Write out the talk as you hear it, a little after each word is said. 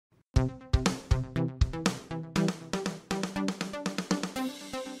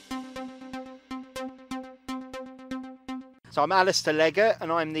So I'm Alister Leggatt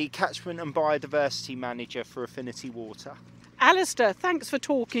and I'm the Catchment and Biodiversity Manager for Affinity Water. Alister, thanks for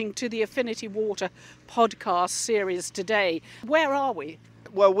talking to the Affinity Water podcast series today. Where are we?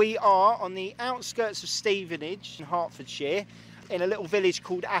 Well, we are on the outskirts of Stevenage in Hertfordshire in a little village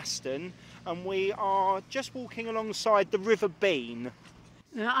called Aston, and we are just walking alongside the River Beane.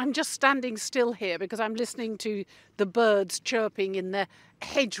 I'm just standing still here because I'm listening to the birds chirping in their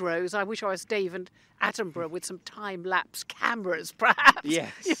hedgerows. I wish I was David Attenborough with some time-lapse cameras, perhaps.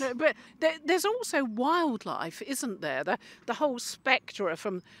 Yes. But there's also wildlife, isn't there? The whole spectra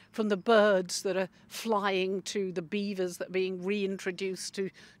from the birds that are flying to the beavers that are being reintroduced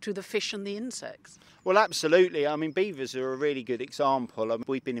to the fish and the insects. Well, absolutely. I mean, beavers are a really good example.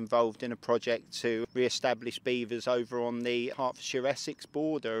 We've been involved in a project to re-establish beavers over on the Hertfordshire-Essex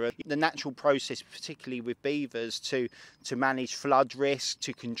border. The natural process, particularly with beavers, to manage flood risk,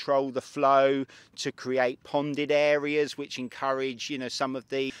 to control the flow, to create ponded areas which encourage, some of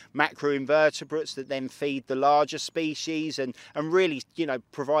the macroinvertebrates that then feed the larger species and really,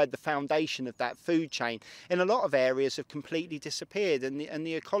 provide the foundation of that food chain. In a lot of areas have completely disappeared, and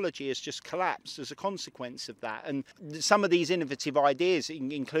the ecology has just collapsed as a consequence of that. And some of these innovative ideas,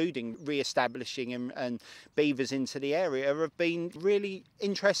 including re-establishing and beavers into the area, have been really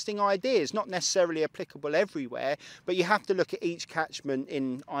interesting ideas, not necessarily applicable everywhere, but you have to look at each catchment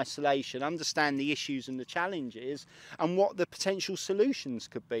in isolation, understand the issues and the challenges and what the potential solutions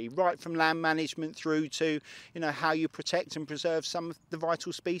could be, right from land management through to how you protect and preserve some of the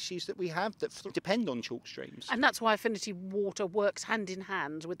vital species that we have that depend on chalk streams. And that's why Affinity Water works hand in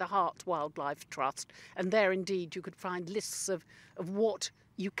hand with the Hart Wildlife Trust, and there indeed you could find lists of what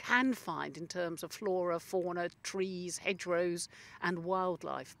you can find in terms of flora, fauna, trees, hedgerows and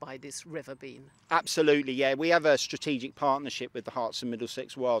wildlife by this River Beane. Absolutely, yeah. We have a strategic partnership with the Herts and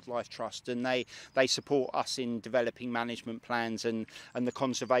Middlesex Wildlife Trust, and they support us in developing management plans and the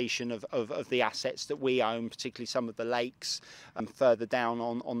conservation of the assets that we own, particularly some of the lakes further down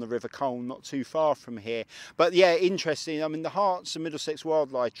on the River Colne, not too far from here. But yeah, interesting. I mean, the Herts and Middlesex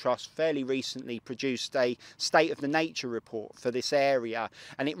Wildlife Trust fairly recently produced a State of the Nature report for this area,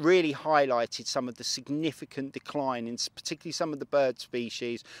 and it really highlighted some of the significant decline in particularly some of the bird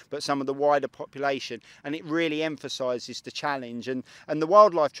species, but some of the wider population, and it really emphasises the challenge. And the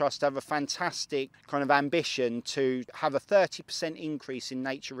Wildlife Trust have a fantastic kind of ambition to have a 30% increase in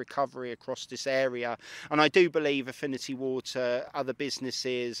nature recovery across this area, and I do believe Affinity Water, other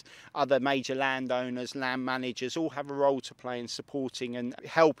businesses, other major landowners, land managers all have a role to play in supporting and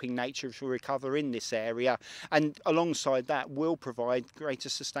helping nature to recover in this area, and alongside that will provide greater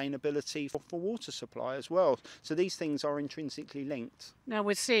sustainability for water supply as well. So these things are intrinsically linked. Now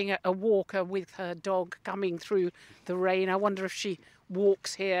we're seeing a walker with her dog coming through the rain. I wonder if she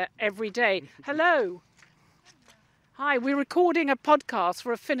walks here every day. Hello. Hi, we're recording a podcast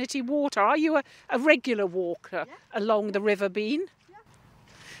for Affinity Water. Are you a regular walker along the River Beane? Yeah.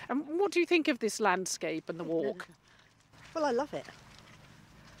 And what do you think of this landscape and the walk? Well, I love it.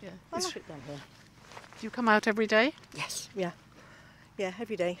 Yeah. I love it down here. Do you come out every day? Yes, yeah. Yeah,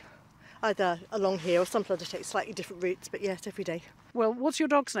 every day. Either along here or sometimes I take slightly different routes, but yes, every day. Well, what's your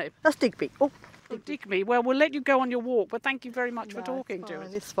dog's name? That's Digby. Oh, Digby. Well, we'll let you go on your walk, but thank you very much for talking to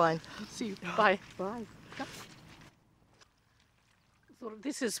us. It's fine. See you. Bye. Bye.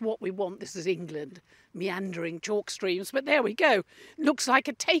 This is what we want. This is England, meandering chalk streams. But there we go. Looks like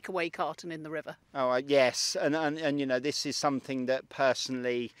a takeaway carton in the river. Oh, yes. And this is something that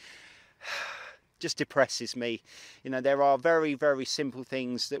personally just depresses me. There are very, very simple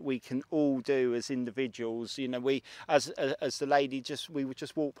things that we can all do as individuals. We, as the lady we would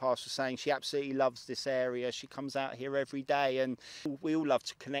just walk past, was saying, she absolutely loves this area. She comes out here every day, and we all love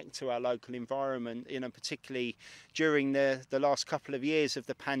to connect to our local environment. Particularly during the last couple of years of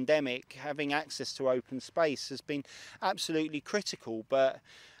the pandemic, having access to open space has been absolutely critical. But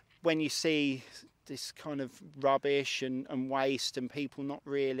when you see this kind of rubbish and waste, and people not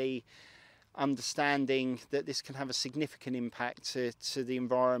really understanding that this can have a significant impact to the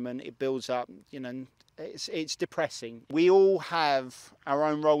environment, it builds up, it's depressing. We all have our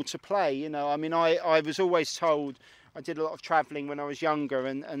own role to play. I was always told, I did a lot of travelling when I was younger,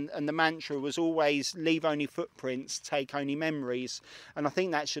 and the mantra was always leave only footprints, take only memories, and I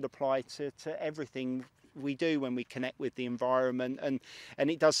think that should apply to everything we do when we connect with the environment, and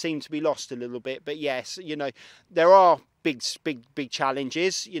it does seem to be lost a little bit. But yes, there are big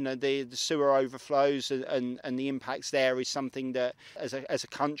challenges. The sewer overflows and the impacts there is something that as a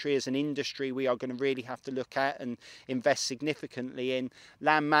country, as an industry, we are going to really have to look at and invest significantly in.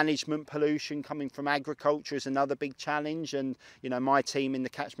 Land management pollution coming from agriculture is another big challenge, and my team in the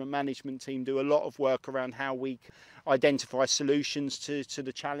catchment management team do a lot of work around how we identify solutions to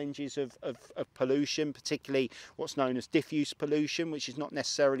the challenges of pollution, particularly what's known as diffuse pollution, which is not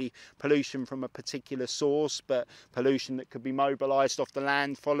necessarily pollution from a particular source, but pollution that could be mobilised off the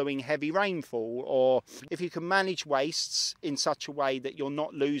land following heavy rainfall. Or if you can manage wastes in such a way that you're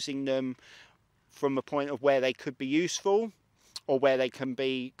not losing them from a point of where they could be useful, or where they can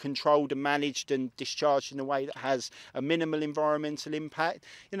be controlled and managed and discharged in a way that has a minimal environmental impact.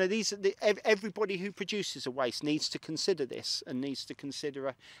 You know, everybody who produces a waste needs to consider this, and needs to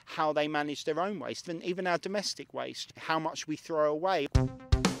consider how they manage their own waste, and even our domestic waste, how much we throw away.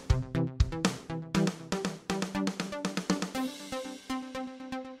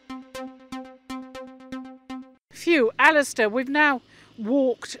 Phew, Alister, we've now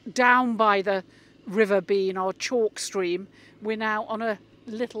walked down by the River Beane, or chalk stream. We're now on a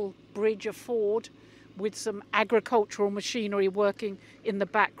little bridge, a ford, with some agricultural machinery working in the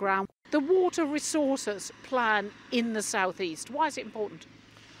background. The water resources plan in the southeast, why is it important?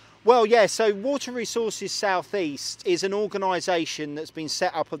 Well, yeah, so Water Resources South East is an organisation that's been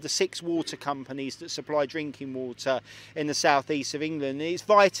set up of the 6 water companies that supply drinking water in the southeast of England. And it's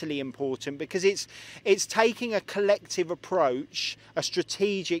vitally important because it's taking a collective approach, a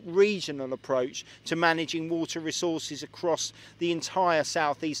strategic regional approach to managing water resources across the entire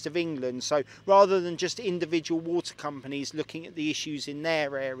southeast of England. So rather than just individual water companies looking at the issues in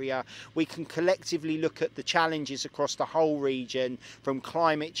their area, we can collectively look at the challenges across the whole region, from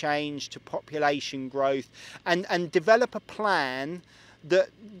climate change to population growth, and develop a plan that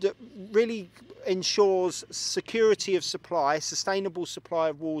really ensures security of supply, sustainable supply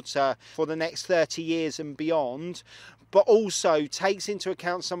of water for the next 30 years and beyond, but also takes into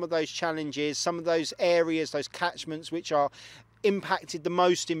account some of those challenges, some of those areas, those catchments which are impacted the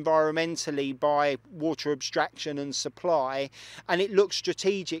most environmentally by water abstraction and supply, and it looks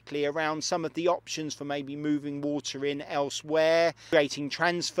strategically around some of the options for maybe moving water in elsewhere, creating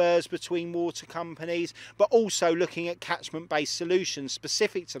transfers between water companies, but also looking at catchment-based solutions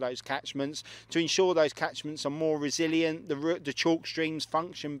specific to those catchments to ensure those catchments are more resilient, the chalk streams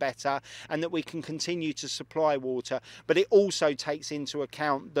function better, and that we can continue to supply water. But it also takes into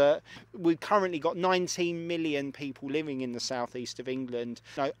account that we've currently got 19 million people living in the southeast of England.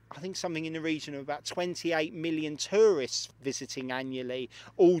 I think something in the region of about 28 million tourists visiting annually,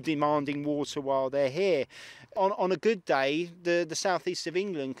 all demanding water while they're here. On a good day, the southeast of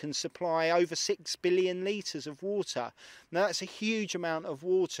England can supply over 6 billion litres of water. Now that's a huge amount of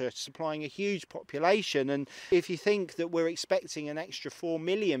water supplying a huge population, and if you think that we're expecting an extra 4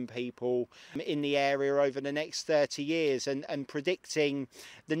 million people in the area over the next 30 years and predicting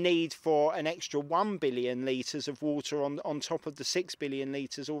the need for an extra 1 billion litres of water on top of the 6 billion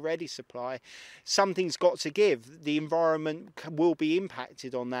litres already supply, something's got to give. The environment will be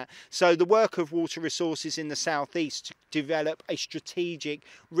impacted on that. So the work of Water Resources in the southeast to develop a strategic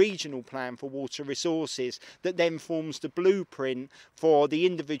regional plan for water resources that then forms the blueprint for the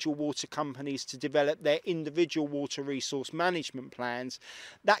individual water companies to develop their individual water resource management plans.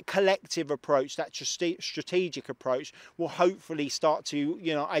 That collective approach, that strategic approach, will hopefully start to,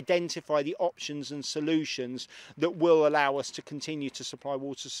 identify the options and solutions that will allow us to continue to supply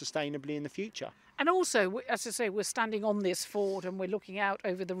water sustainably in the future. And also, as I say, we're standing on this ford and we're looking out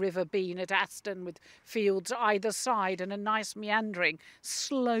over the River Beane at Aston with fields either side and a nice meandering,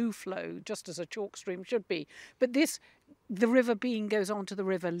 slow flow, just as a chalk stream should be. But the River Beane goes on to the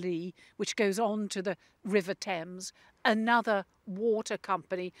River Lee, which goes on to the River Thames, another water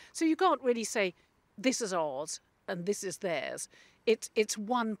company. So you can't really say this is ours and this is theirs. It's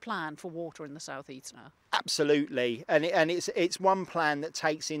one plan for water in the southeast now. Absolutely, and it's one plan that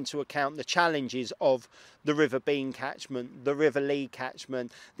takes into account the challenges of the River Beane catchment, the River Lee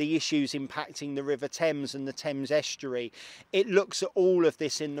catchment, the issues impacting the River Thames and the Thames estuary. It looks at all of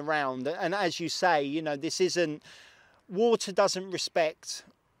this in the round, and as you say, this isn't. Water doesn't respect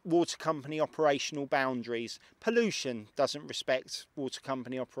water company operational boundaries. Pollution doesn't respect water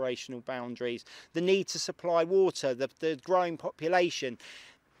company operational boundaries. The need to supply water, the growing population,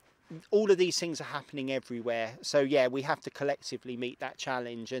 all of these things are happening everywhere. So yeah, we have to collectively meet that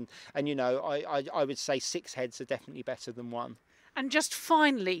challenge, and I would say 6 heads are definitely better than 1. And just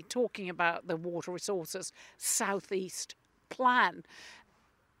finally, talking about the Water Resources Southeast plan,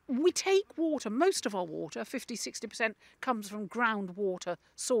 we take water, most of our water, 50-60%, comes from groundwater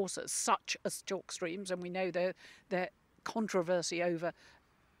sources, such as chalk streams, and we know their controversy over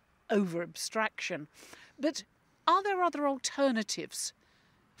abstraction. But are there other alternatives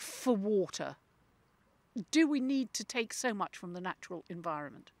for water? Do we need to take so much from the natural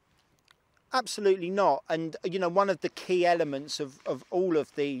environment? Absolutely not. And one of the key elements of all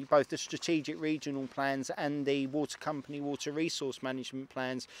of both the strategic regional plans and the water company water resource management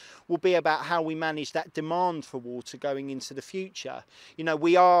plans will be about how we manage that demand for water going into the future.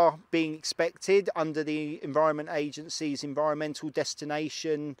 We are being expected under the Environment Agency's environmental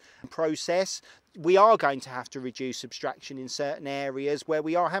destination process. We are going to have to reduce abstraction in certain areas where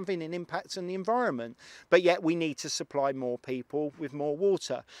we are having an impact on the environment, but yet we need to supply more people with more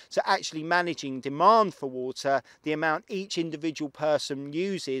water. So actually managing demand for water, the amount each individual person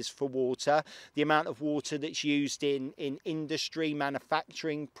uses for water, the amount of water that's used in industry,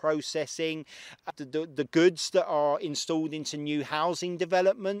 manufacturing, processing, the goods that are installed into new housing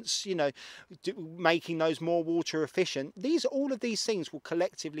developments, making those more water efficient. All of these things will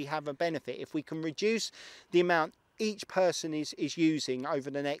collectively have a benefit if we can reduce the amount each person is using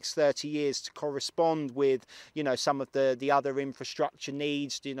over the next 30 years to correspond with some of the other infrastructure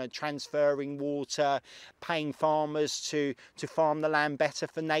needs, transferring water, paying farmers to farm the land better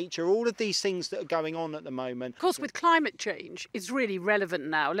for nature, all of these things that are going on at the moment. Of course, with climate change, it's really relevant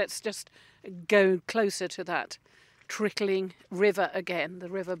now. Let's just go closer to that trickling river again, the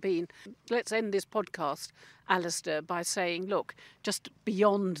River Beane. Let's end this podcast, Alister, by saying, look, just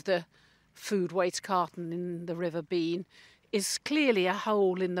beyond the food waste carton in the River Beane is clearly a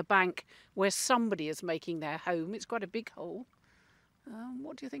hole in the bank where somebody is making their home. It's quite a big hole.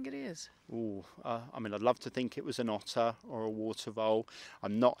 What do you think it is? I'd love to think it was an otter or a water vole.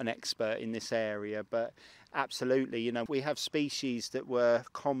 I'm not an expert in this area, but absolutely, we have species that were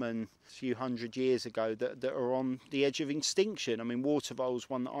common a few hundred years ago that are on the edge of extinction. Water voles,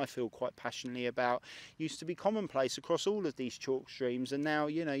 one that I feel quite passionately about, used to be commonplace across all of these chalk streams, and now,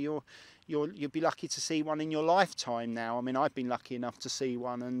 you'll be lucky to see one in your lifetime now. I've been lucky enough to see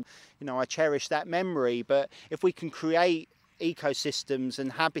one, and I cherish that memory. But if we can create ecosystems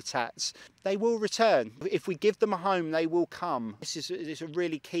and habitats, they will return. If we give them a home, they will come. This is a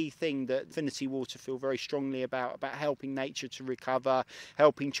really key thing that Affinity Water feel very strongly about helping nature to recover,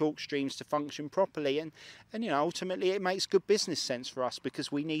 helping chalk streams to function properly, and ultimately it makes good business sense for us,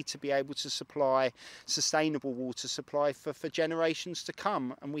 because we need to be able to supply sustainable water supply for generations to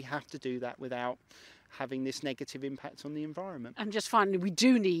come, and we have to do that without having this negative impact on the environment. And just finally, we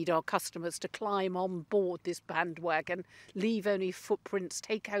do need our customers to climb on board this bandwagon, leave only footprints,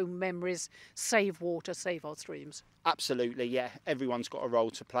 take home memories, save water, save our streams. Absolutely, yeah. Everyone's got a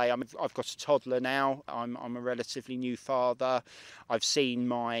role to play. I've got a toddler now. I'm a relatively new father. I've seen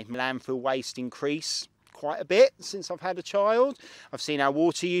my landfill waste increase quite a bit since I've had a child. I've seen our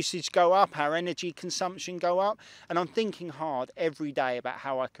water usage go up, our energy consumption go up, and I'm thinking hard every day about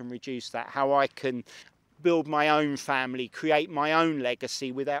how I can reduce that, how I can build my own family, create my own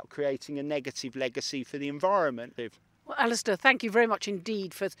legacy without creating a negative legacy for the environment. Well, Alister, thank you very much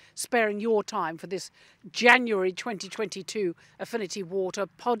indeed for sparing your time for this January 2022 Affinity Water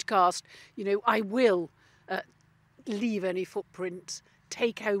podcast. I will leave any footprints,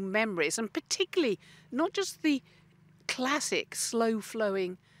 take home memories, and particularly not just the classic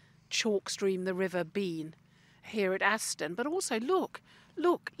slow-flowing chalk stream, the River Beane, here at Aston, but also look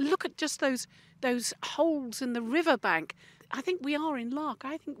at just those holes in the riverbank. I think we are in luck.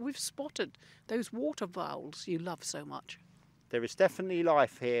 I think we've spotted those water voles you love so much. There is definitely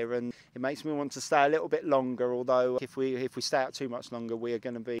life here, and it makes me want to stay a little bit longer, although if we stay out too much longer, we are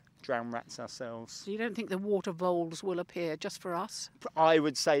going to be drown rats ourselves. So you don't think the water voles will appear just for us? I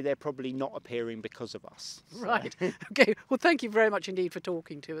would say they're probably not appearing because of us. Right. Okay. Well, thank you very much indeed for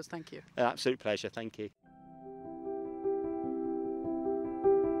talking to us. Thank you. An absolute pleasure. Thank you.